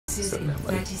in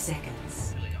 30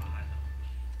 seconds.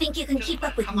 Think you can keep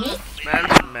up with me?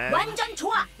 Man. 완전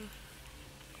좋아.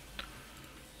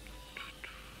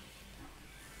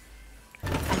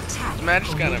 Smash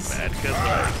is kind of bad because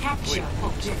like,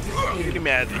 getting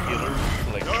mad at the healer,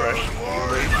 like trash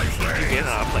you get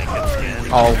not playing hitscan.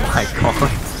 Oh my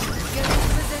god.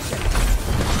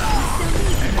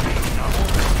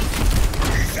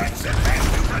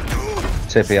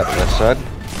 Tippy up this side.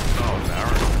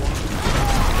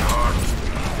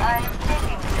 I'm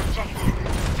taking the objective.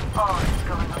 All is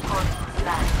going according to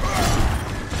plan.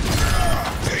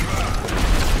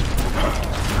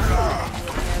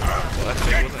 Well, that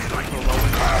thing wasn't doing so low.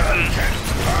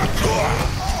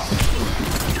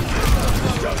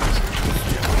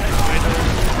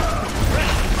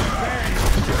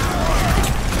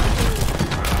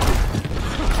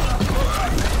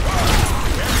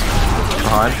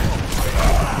 Behind.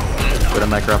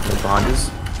 Widowmaker up behind us.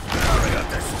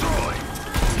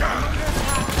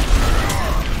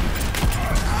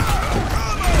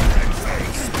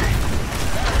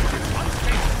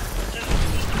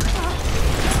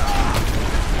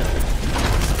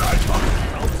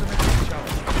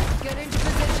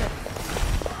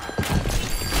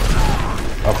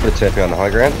 I'll put a tippy on the high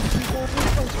ground.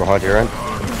 It's behind your end.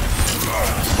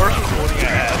 First was holding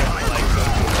at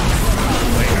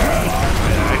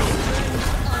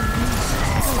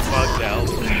bugged out.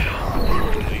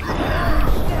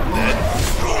 Dead.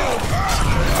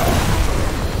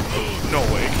 No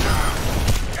way.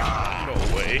 No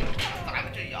way.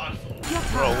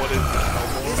 Bro, what is this?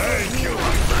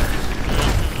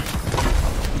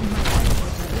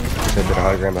 Tippy to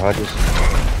high ground behind us.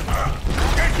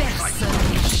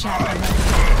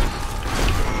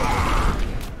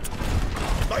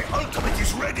 My ultimate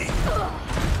is ready.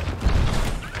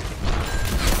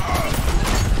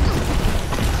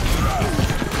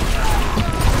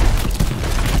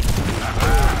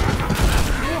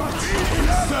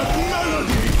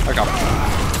 I got him.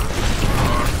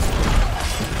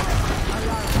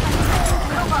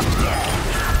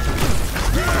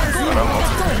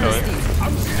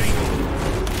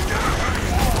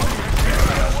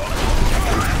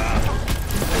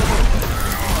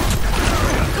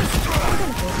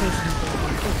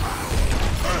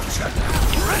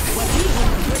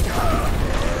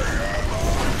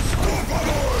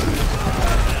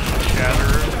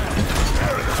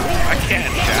 I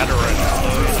can't shatter right now.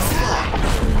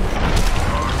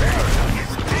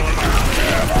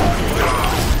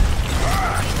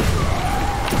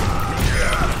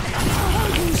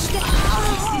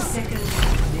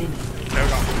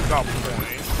 Got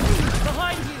point.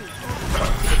 Behind you.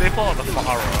 But they follow the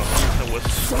Pharah. It was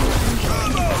so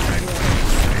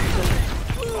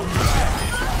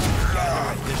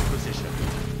this position.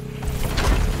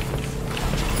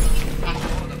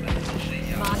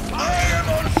 I am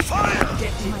on fire!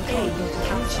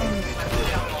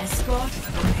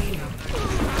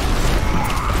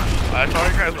 I thought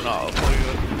you guys were not playing it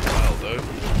in a while though.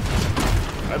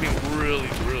 I've been really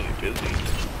busy.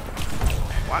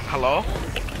 What? Hello?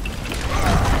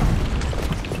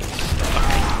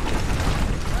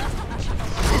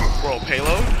 Bro,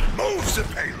 payload? Move the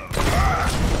payload!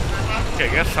 Okay,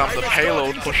 I guess I'm the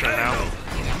payload pusher now.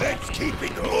 Let's keep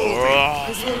it moving!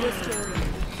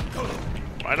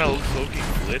 I know Loki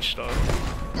glitched up.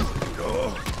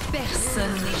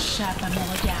 Personne n'échappe à mon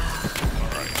regard.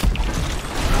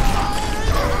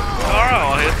 Alright,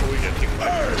 I'll hit so we get team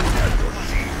back.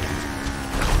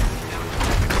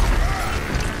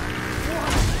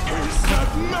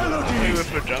 Maybe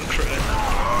for junk shred. I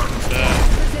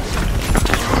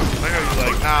think I was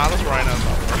like, nah, this Rhino's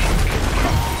not working.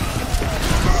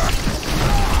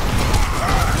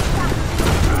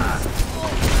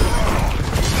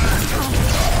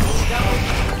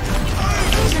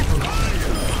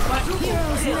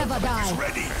 Heroes never die.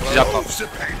 Ready! Yep. Move the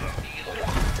payload!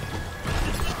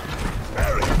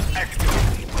 Very active!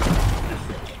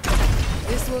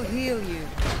 This will heal you.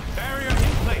 Barrier in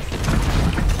place!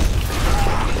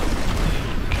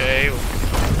 Okay.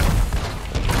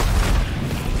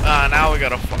 Now we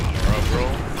got a Pharah, bro.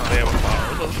 Oh, they have a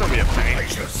Pharah. So it's gonna be a pain. We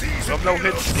have no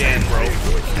hit scan, bro. We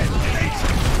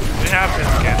have hit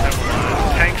scan, never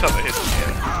mind. Tanks have a hit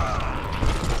scan.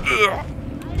 Ugh.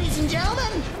 Ladies and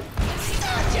gentlemen,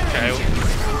 start your Okay. engines.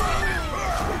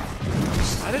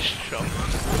 I just jumped.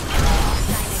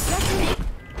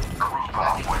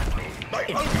 My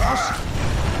ultimate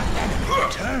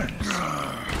returns!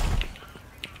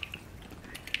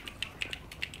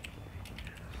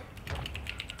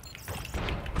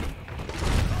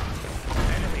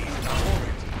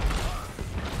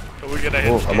 So we get a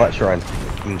hit Oh, scan. I'm at shrine.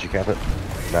 Did you cap it?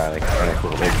 Nah, like kinda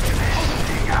cool. Maybe.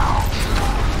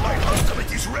 My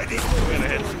ultimate is ready. We're gonna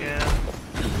hit scan.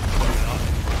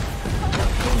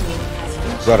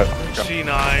 Got it.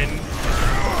 C9.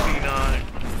 C9.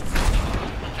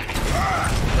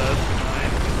 That's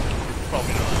 9.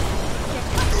 Probably not.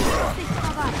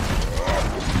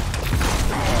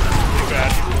 You can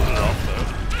actually pull it off though.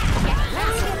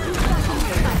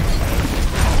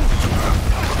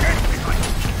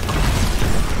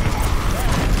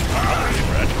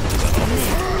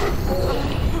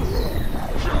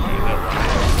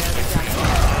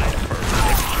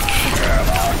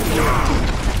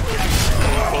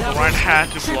 Well, the Ryan had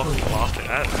to block the blast it.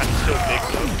 That's so big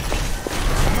though.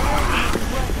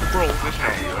 Bro, this no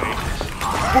way.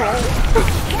 Bro!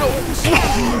 No!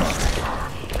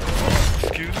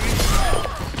 Excuse me?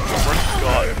 Mercy's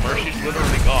God. Mercy's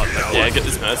literally God. Like, Yeah, get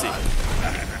this Mercy.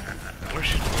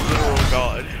 Mercy's literal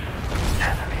God.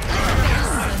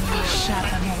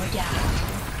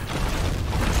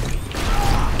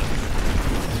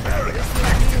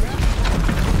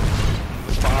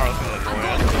 This Pharah's gonna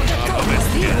annoy us.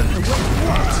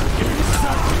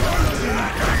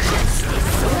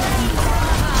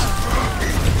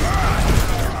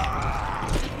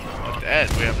 Dead.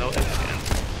 We have no hitscan.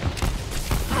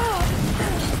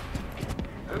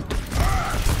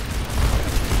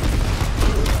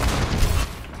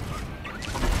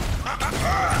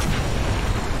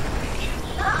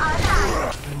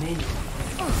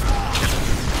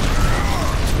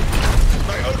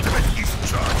 My ultimate is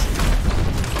charged.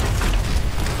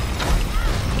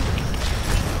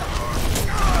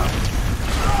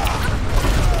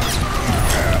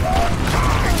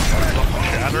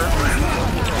 Shatter.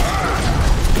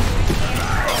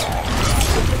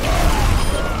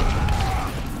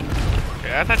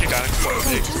 Okay, I thought you got it quite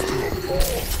big.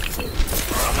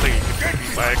 I'm gonna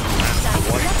get back.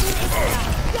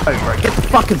 Oh, bro, get the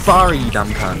fucking Pharah, you dumb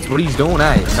cunts. What are you doing,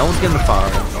 eh? No one's getting the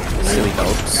Pharah. Silly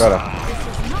dogs. Got it.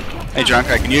 Hey,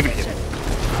 Drunko, can you even hit?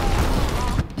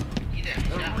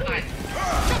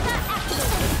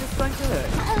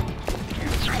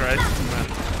 Jesus Christ, man.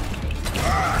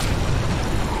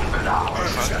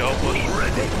 Let's go, push.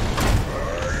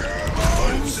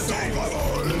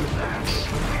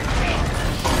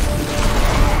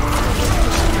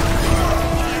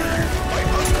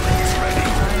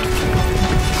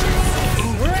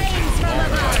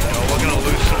 We're gonna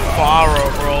lose some Pharah,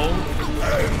 bro.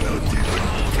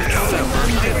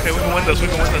 Okay, we can win this. We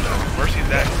can win this. Mercy's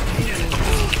dead.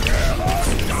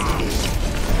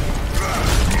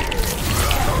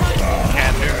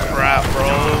 Can't do crap, bro.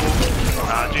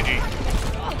 Nah, GG.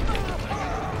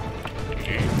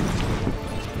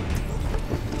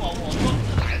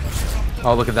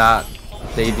 Oh, look at that.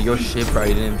 Dave, you're shit, bro.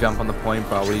 You didn't jump on the point,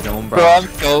 bro. What are you doing, bro? Bro, I'm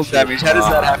gold damage. How does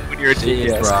that happen when you're a Shit,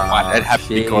 DPS? bro. That happens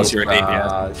because you're a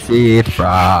DPS. Shit,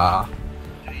 bro.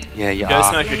 Yeah, yeah. Go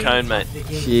smoke a cone, mate.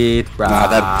 Shit, bro. Nah,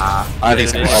 that. I think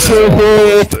it's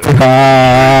Shit,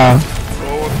 bro.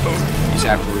 You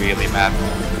sound really mad.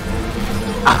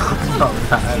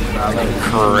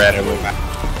 Incredibly mad.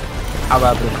 How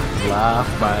about this laugh,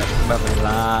 mate? How about this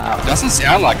laugh? It doesn't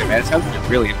sound like it, man. It sounds like you're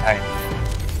really in pain.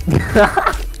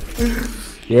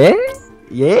 Yeah?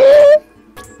 Yeah?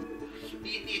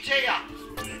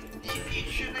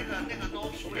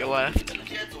 We left.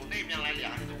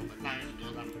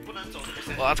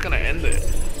 Well, that's gonna end it.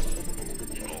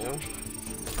 Oh.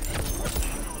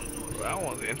 That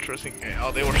one's interesting.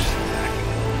 Oh, they were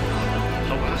stacking.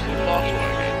 Someone's the boss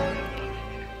wagon.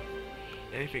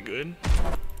 Anything good?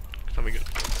 Something good.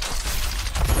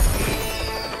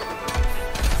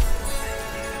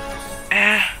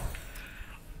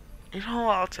 You know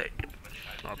what? I'll take it.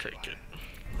 I'll take it.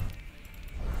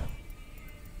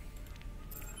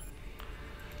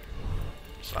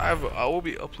 So I will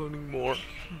be uploading more.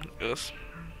 Yes.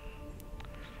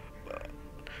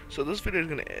 So this video is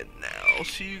gonna end now. I'll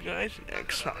see you guys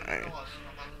next time.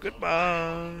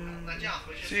 Goodbye.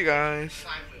 See you guys.